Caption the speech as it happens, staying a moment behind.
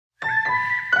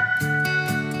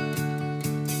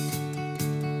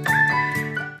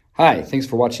Hi, thanks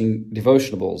for watching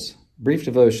Devotionables, brief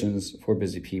devotions for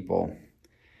busy people.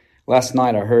 Last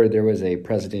night I heard there was a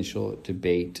presidential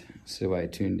debate, so I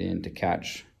tuned in to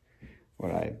catch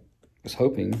what I was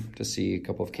hoping to see a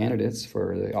couple of candidates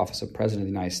for the office of President of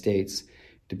the United States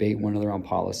debate one another on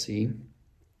policy.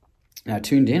 And I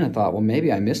tuned in and thought, well,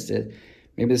 maybe I missed it.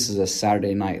 Maybe this is a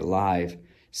Saturday Night Live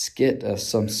skit of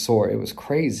some sort. It was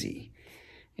crazy.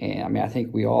 And I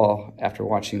think we all, after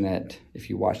watching that,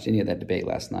 if you watched any of that debate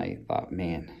last night, thought,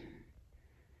 man,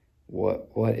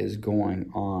 what is going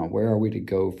on? Where are we to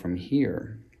go from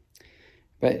here?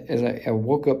 But as I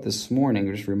woke up this morning,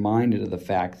 I was reminded of the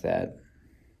fact that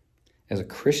as a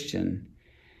Christian,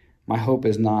 my hope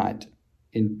is not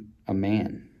in a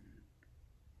man.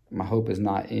 My hope is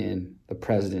not in the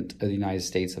President of the United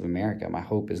States of America. My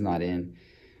hope is not in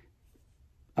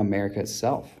America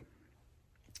itself.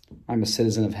 I'm a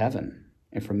citizen of heaven,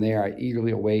 and from there I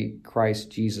eagerly await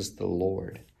Christ Jesus the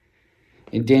Lord.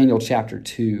 In Daniel chapter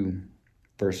 2,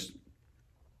 verse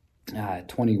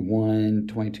 21,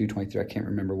 22, 23, I can't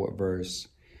remember what verse.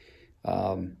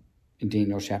 In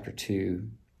Daniel chapter 2,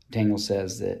 Daniel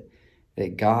says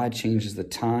that God changes the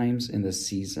times and the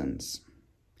seasons.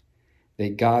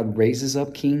 That God raises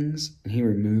up kings and he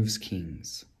removes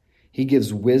kings. He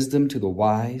gives wisdom to the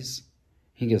wise.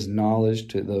 He gives knowledge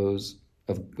to those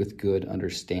with good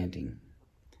understanding.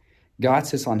 God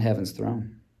sits on heaven's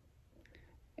throne.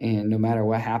 And no matter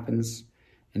what happens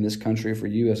in this country for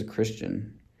you as a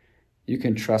Christian, you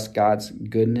can trust God's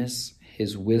goodness,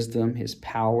 his wisdom, his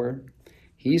power.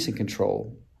 He's in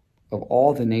control of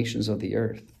all the nations of the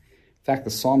earth. In fact,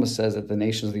 the psalmist says that the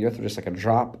nations of the earth are just like a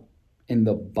drop in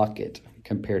the bucket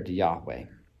compared to Yahweh.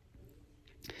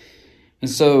 And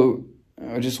so,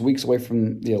 just weeks away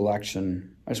from the election,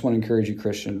 I just want to encourage you,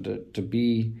 Christian, to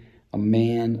be a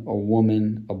man, a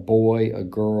woman, a boy, a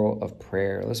girl of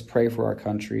prayer. Let's pray for our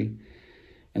country,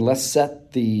 and let's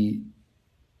set the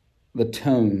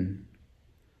tone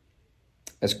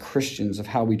as Christians of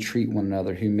how we treat one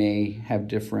another who may have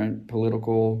different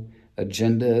political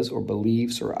agendas or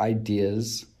beliefs or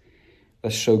ideas.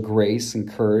 Let's show grace and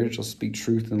courage. Let's speak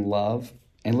truth and love,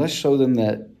 and let's show them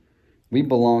that we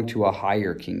belong to a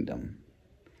higher kingdom.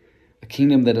 A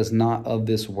kingdom that is not of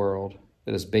this world,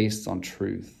 that is based on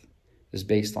truth, is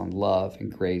based on love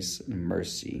and grace and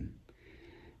mercy,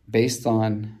 based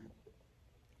on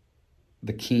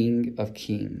the King of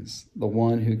Kings, the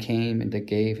one who came and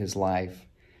gave his life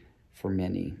for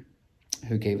many,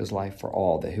 who gave his life for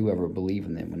all, that whoever believe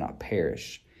in them would not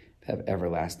perish, but have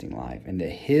everlasting life, and that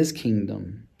his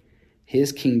kingdom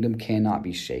cannot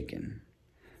be shaken.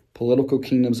 Political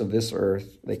kingdoms of this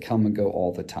earth, they come and go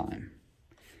all the time.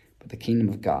 But the kingdom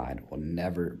of God will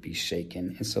never be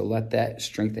shaken. And so let that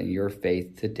strengthen your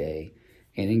faith today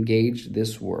and engage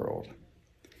this world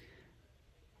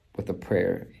with a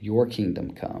prayer. Your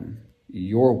kingdom come,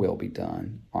 your will be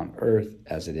done on earth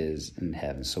as it is in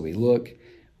heaven. So we look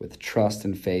with trust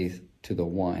and faith to the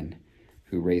one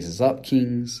who raises up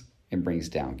kings and brings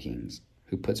down kings,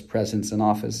 who puts presidents in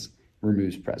office,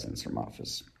 removes presidents from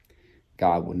office.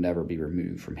 God will never be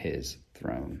removed from his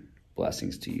throne.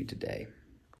 Blessings to you today.